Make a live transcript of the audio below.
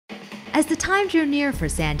As the time drew near for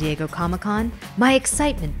San Diego Comic-Con, my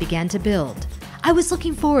excitement began to build. I was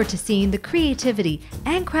looking forward to seeing the creativity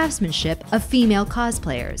and craftsmanship of female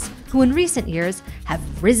cosplayers, who in recent years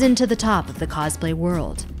have risen to the top of the cosplay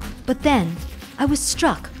world. But then, I was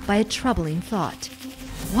struck by a troubling thought.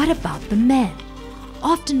 What about the men?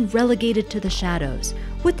 Often relegated to the shadows,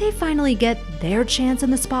 would they finally get their chance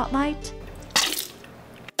in the spotlight?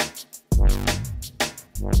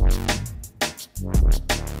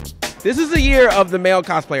 This is the year of the male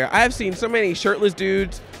cosplayer. I have seen so many shirtless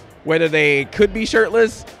dudes, whether they could be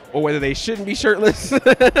shirtless or whether they shouldn't be shirtless.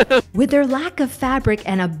 With their lack of fabric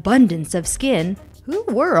and abundance of skin, who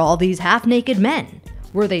were all these half-naked men?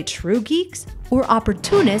 Were they true geeks or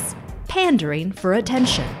opportunists pandering for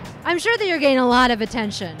attention? I'm sure that you're getting a lot of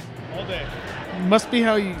attention. All day. Must be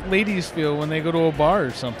how you ladies feel when they go to a bar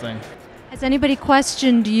or something. Has anybody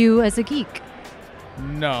questioned you as a geek?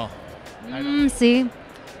 No. I don't. See?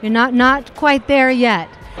 You're not quite there yet.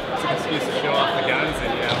 It's an excuse to show off the guns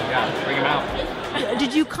and, bring them out.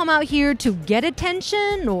 Did you come out here to get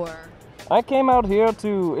attention, or? I came out here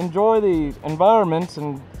to enjoy the environment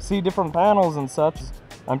and see different panels and such.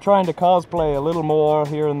 I'm trying to cosplay a little more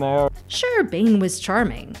here and there. Sure, Bane was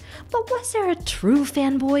charming, but was there a true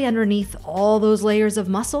fanboy underneath all those layers of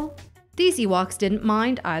muscle? These Ewoks didn't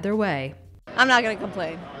mind either way. I'm not gonna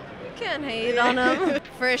complain. Can't hate on him.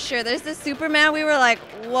 For sure. There's this Superman, we were like,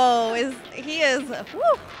 whoa, he is, woo.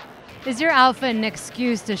 Is your outfit an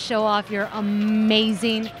excuse to show off your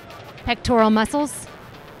amazing pectoral muscles?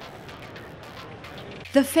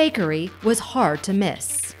 The fakery was hard to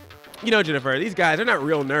miss. You know, Jennifer, these guys are not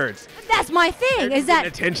real nerds. That's my thing. They're Is that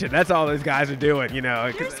attention? That's all these guys are doing, you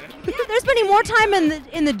know. they're spending more time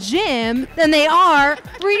in the gym than they are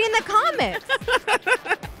reading the comics.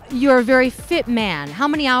 You're a very fit man. How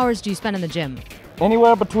many hours do you spend in the gym?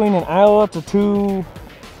 Anywhere between an hour to 2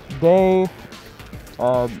 day,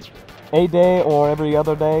 a day or every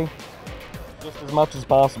other day. Just as much as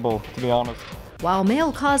possible, to be honest. While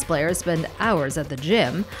male cosplayers spend hours at the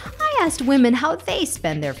gym, I asked women how they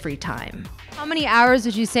spend their free time. How many hours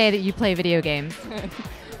would you say that you play video games?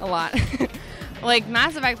 A lot. Like,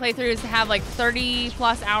 Mass Effect playthroughs have like 30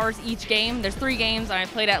 plus hours each game. There's 3 games and I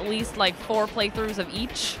played at least like 4 playthroughs of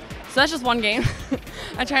each. So that's just one game.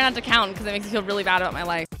 I try not to count because it makes me feel really bad about my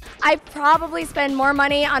life. I probably spend more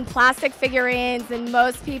money on plastic figurines than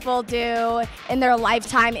most people do in their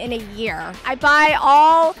lifetime in a year. I buy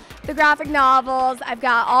all the graphic novels, I've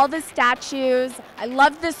got all the statues, I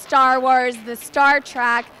love the Star Wars, the Star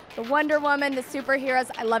Trek, the Wonder Woman, the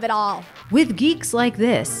superheroes, I love it all. With geeks like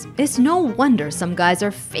this, it's no wonder some guys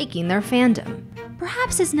are faking their fandom.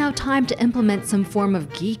 Perhaps it's now time to implement some form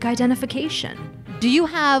of geek identification. Do you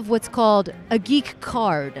have what's called a geek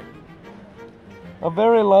card? A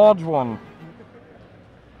very large one.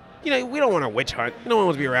 You know, we don't want to witch hunt. No one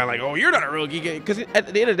wants to be around like, oh, you're not a real geek. Because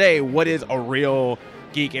at the end of the day, what is a real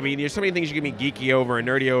geek? I mean, there's so many things you can be geeky over and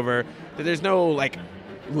nerdy over that there's no, like,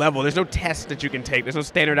 level. There's no test that you can take. There's no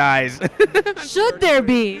standardized. Should there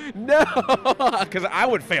be? No, because I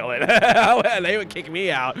would fail it. They would kick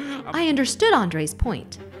me out. I understood Andre's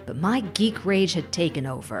point, but my geek rage had taken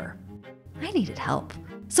over. I needed help.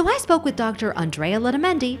 So I spoke with Dr. Andrea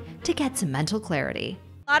Letamendi to get some mental clarity.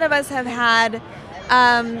 A lot of us have had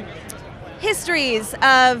histories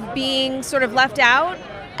of being sort of left out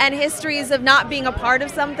and histories of not being a part of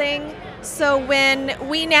something. So when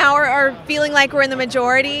we now are feeling like we're in the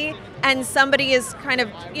majority and somebody is kind of,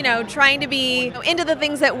 you know, trying to be into the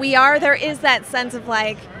things that we are, there is that sense of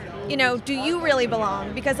like, you know, do you really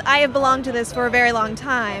belong? Because I have belonged to this for a very long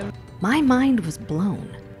time. My mind was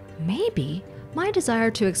blown. Maybe my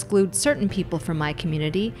desire to exclude certain people from my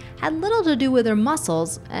community had little to do with their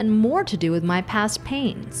muscles and more to do with my past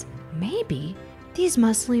pains. Maybe these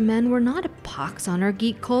muscly men were not a pox on our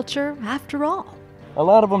geek culture after all. A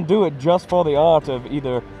lot of them do it just for the art of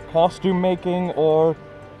either costume making or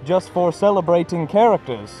just for celebrating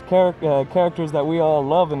characters. Characters that we all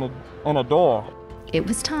love and adore. It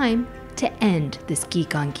was time to end this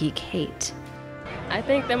geek on geek hate. I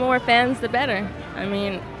think the more fans, the better. I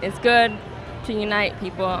mean, it's good to unite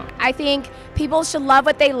people. I think people should love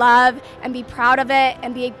what they love and be proud of it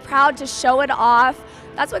and be proud to show it off.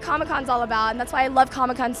 That's what Comic-Con's all about, and that's why I love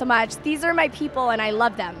Comic-Con so much. These are my people and I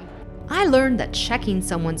love them. I learned that checking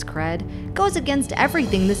someone's cred goes against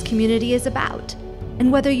everything this community is about.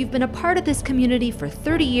 And whether you've been a part of this community for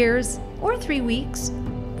 30 years or 3 weeks,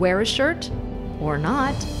 wear a shirt or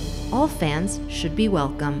not, all fans should be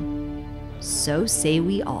welcome. So say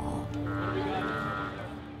we all.